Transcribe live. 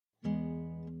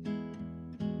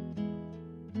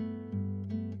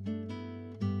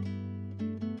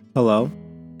Hello,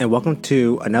 and welcome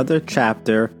to another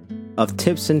chapter of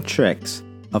Tips and Tricks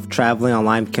of Traveling on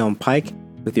Limekiln Pike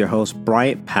with your host,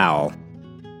 Bryant Powell.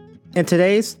 In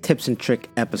today's Tips and Trick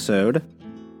episode,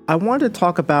 I wanted to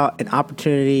talk about an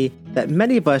opportunity that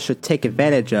many of us should take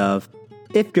advantage of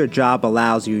if your job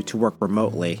allows you to work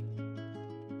remotely.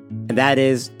 And that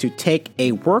is to take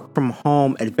a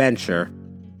work-from-home adventure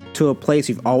to a place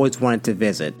you've always wanted to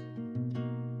visit.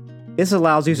 This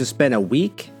allows you to spend a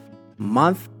week,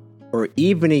 month, or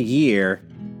even a year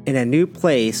in a new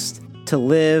place to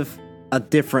live a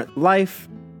different life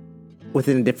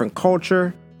within a different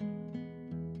culture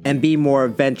and be more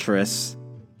adventurous.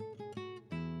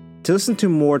 To listen to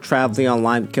more Traveling on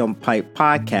Limekiln Pike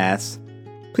podcasts,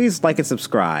 please like and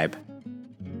subscribe.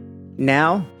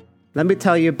 Now, let me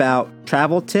tell you about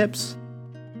travel tips,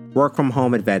 work from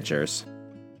home adventures.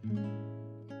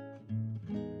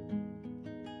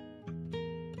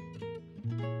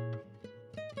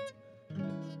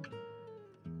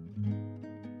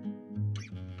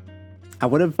 I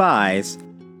would advise,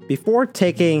 before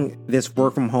taking this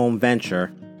work-from-home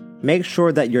venture, make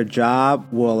sure that your job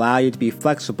will allow you to be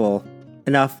flexible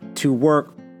enough to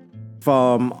work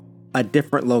from a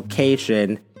different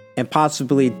location and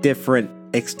possibly different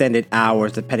extended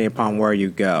hours depending upon where you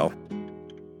go.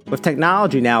 With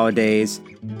technology nowadays,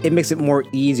 it makes it more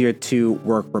easier to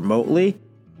work remotely,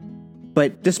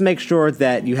 but just make sure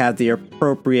that you have the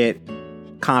appropriate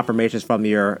confirmations from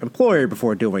your employer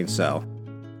before doing so.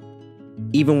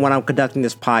 Even when I'm conducting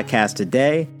this podcast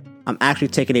today, I'm actually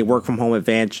taking a work-from-home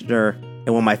adventure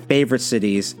in one of my favorite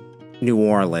cities, New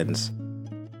Orleans.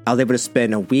 I was able to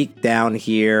spend a week down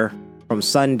here from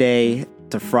Sunday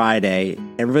to Friday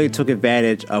and really took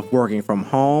advantage of working from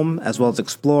home as well as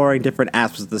exploring different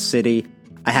aspects of the city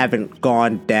I haven't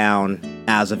gone down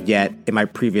as of yet in my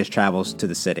previous travels to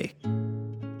the city.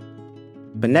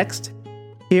 But next,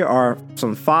 here are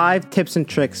some 5 tips and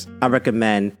tricks I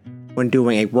recommend when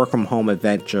doing a work-from-home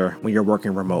adventure when you're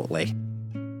working remotely.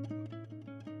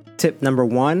 Tip number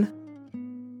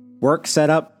 1, work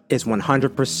setup is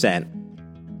 100%.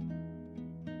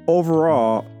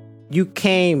 Overall, you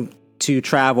came to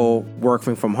travel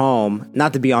working from home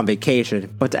not to be on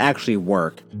vacation, but to actually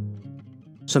work.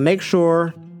 So make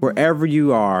sure wherever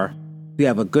you are, you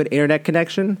have a good internet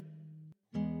connection,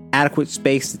 adequate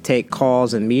space to take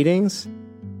calls and meetings,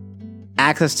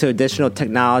 access to additional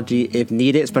technology if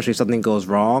needed, especially if something goes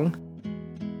wrong,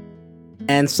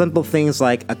 and simple things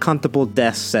like a comfortable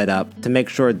desk setup to make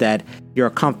sure that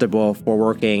you're comfortable for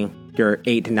working your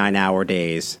 8 to 9 hour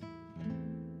days.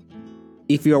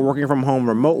 If you're working from home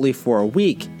remotely for a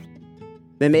week,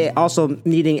 then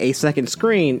needing a second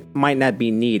screen might not be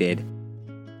needed.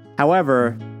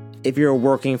 However, if you're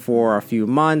working for a few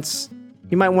months,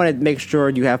 you might want to make sure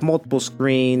you have multiple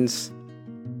screens,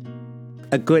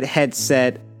 a good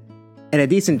headset, and a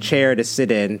decent chair to sit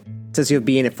in, since you'll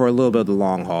be in it for a little bit of the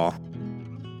long haul.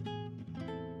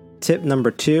 Tip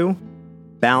number 2,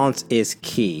 balance is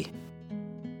key.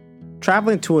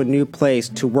 Traveling to a new place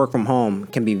to work from home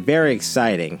can be very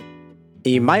exciting,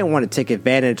 and you might want to take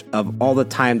advantage of all the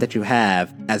time that you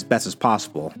have as best as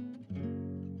possible.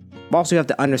 Also, you have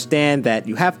to understand that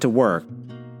you have to work.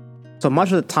 So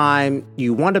much of the time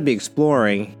you want to be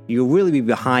exploring, you'll really be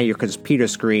behind your computer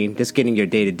screen just getting your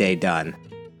day-to-day done.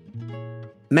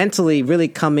 Mentally, really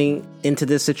coming into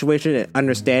this situation and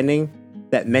understanding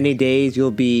that many days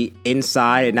you'll be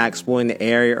inside and not exploring the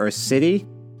area or city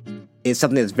is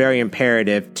something that's very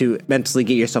imperative to mentally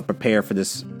get yourself prepared for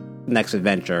this next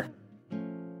adventure.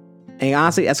 And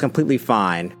honestly, that's completely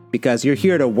fine because you're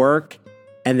here to work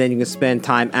and then you can spend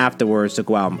time afterwards to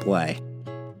go out and play.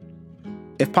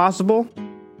 If possible,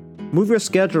 move your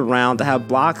schedule around to have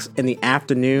blocks in the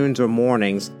afternoons or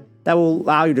mornings that will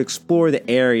allow you to explore the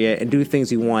area and do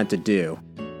things you want to do.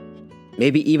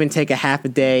 Maybe even take a half a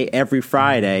day every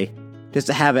Friday just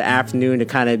to have an afternoon to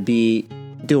kind of be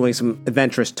doing some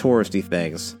adventurous touristy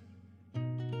things.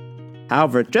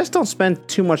 However, just don't spend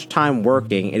too much time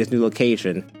working in this new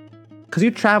location because you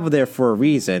traveled there for a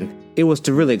reason. It was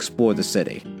to really explore the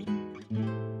city.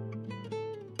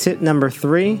 Tip number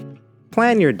 3,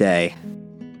 plan your day.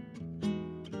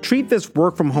 Treat this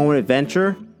work-from-home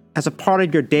adventure as a part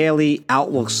of your daily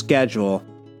Outlook schedule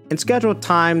and schedule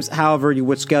times however you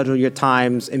would schedule your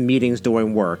times and meetings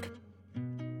during work.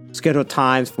 Schedule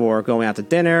times for going out to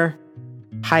dinner,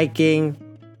 hiking,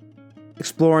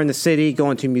 exploring the city,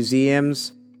 going to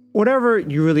museums, whatever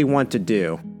you really want to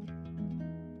do.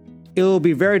 It will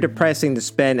be very depressing to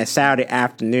spend a Saturday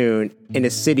afternoon in a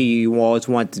city you always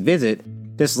want to visit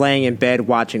just laying in bed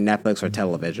watching Netflix or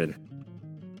television.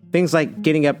 Things like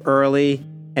getting up early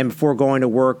and before going to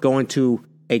work, going to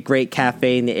a great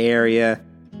cafe in the area,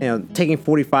 taking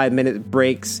 45-minute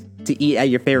breaks to eat at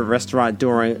your favorite restaurant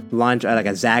during lunch at like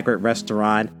a Zagreb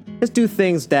restaurant. Just do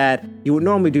things that you would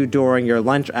normally do during your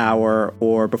lunch hour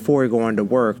or before you're going to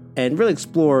work, and really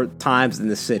explore times in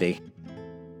the city.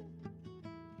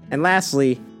 And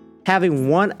lastly, having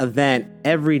one event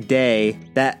every day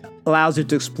that allows you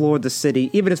to explore the city,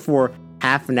 even if it's for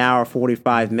half an hour,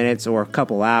 45 minutes, or a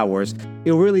couple hours,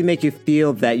 it'll really make you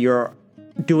feel that you're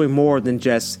doing more than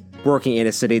just working in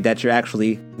a city, that you're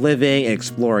actually living and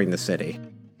exploring the city.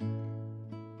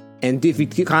 And if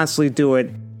you constantly do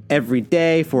it every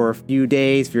day for a few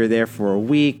days, if you're there for a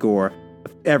week, or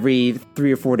every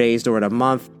 3 or 4 days during a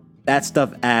month, that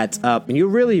stuff adds up, and you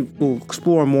really will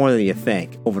explore more than you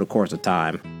think over the course of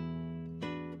time.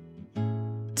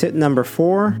 Tip number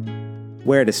 4,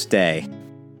 where to stay.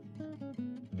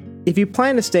 If you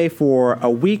plan to stay for a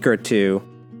week or two,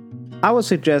 I would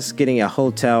suggest getting a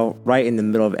hotel right in the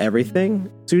middle of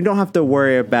everything, so you don't have to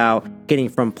worry about getting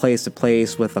from place to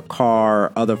place with a car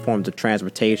or other forms of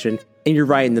transportation, and you're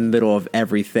right in the middle of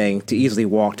everything to easily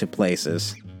walk to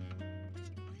places.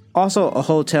 Also, a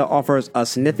hotel offers a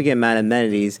significant amount of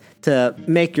amenities to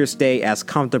make your stay as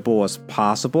comfortable as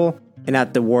possible, and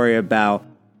not to worry about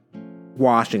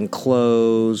washing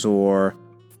clothes or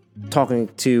talking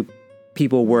to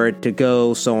people where to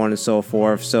go, so on and so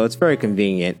forth. So it's very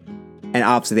convenient, and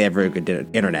obviously they have very good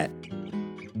internet.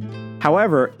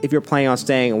 However, if you're planning on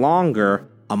staying longer,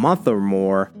 a month or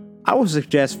more, I would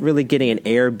suggest really getting an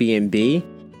Airbnb,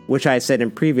 which I said in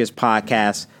previous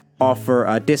podcasts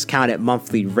offer discounted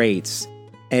monthly rates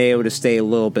and able to stay a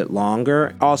little bit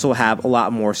longer. Also have a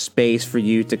lot more space for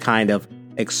you to kind of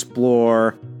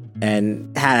explore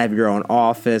and have your own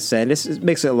office, and this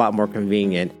makes it a lot more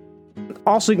convenient.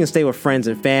 Also, you can stay with friends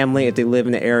and family if they live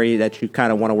in the area that you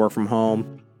kind of want to work from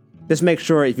home. Just make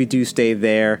sure if you do stay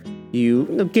there, you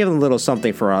give them a little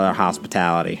something for their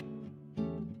hospitality.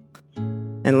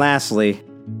 And lastly,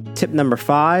 tip number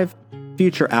 5,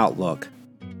 future outlook.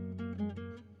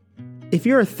 If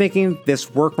you're thinking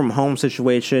this work from home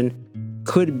situation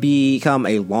could become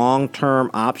a long-term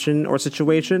option or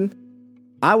situation,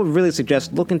 I would really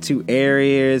suggest looking to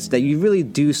areas that you really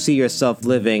do see yourself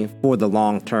living for the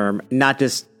long term, not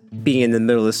just being in the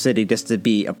middle of the city just to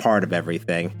be a part of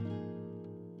everything.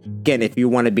 Again, if you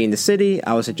want to be in the city,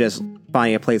 I would suggest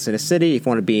finding a place in the city. If you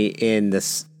want to be in the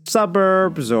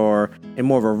suburbs or in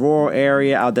more of a rural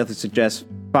area, I'll definitely suggest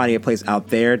finding a place out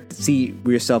there to see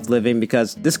yourself living,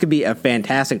 because this could be a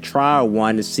fantastic trial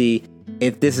one to see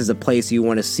if this is a place you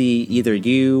want to see either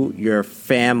you, your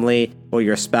family, or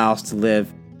your spouse to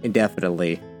live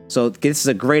indefinitely. So this is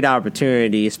a great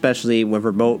opportunity, especially when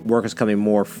remote work is becoming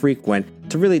more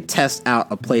frequent, to really test out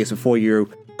a place before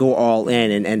you go all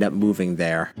in and end up moving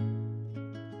there.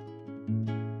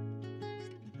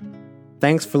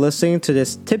 Thanks for listening to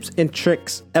this tips and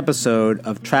tricks episode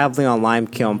of Traveling on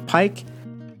Limekiln Pike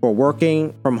for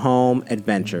working from home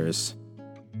adventures.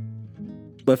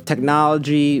 With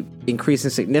technology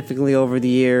increasing significantly over the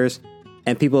years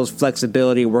and people's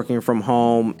flexibility working from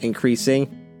home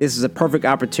increasing, this is a perfect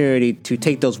opportunity to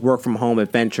take those work from home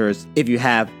adventures if you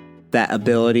have that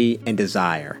ability and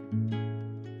desire.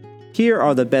 Here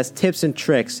are the best tips and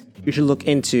tricks you should look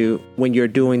into when you're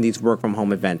doing these work from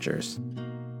home adventures.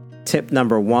 Tip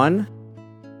number 1,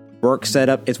 work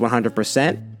setup is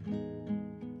 100%.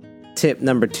 Tip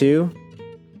number 2,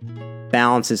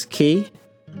 balance is key.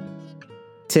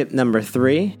 Tip number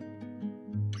 3,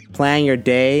 plan your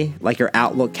day like your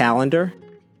Outlook calendar.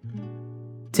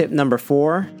 Tip number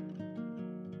 4,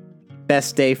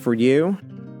 best day for you.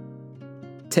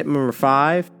 Tip number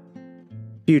 5,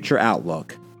 future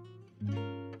outlook.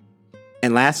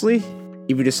 And lastly,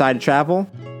 if you decide to travel,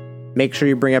 make sure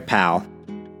you bring a pal.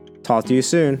 Talk to you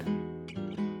soon.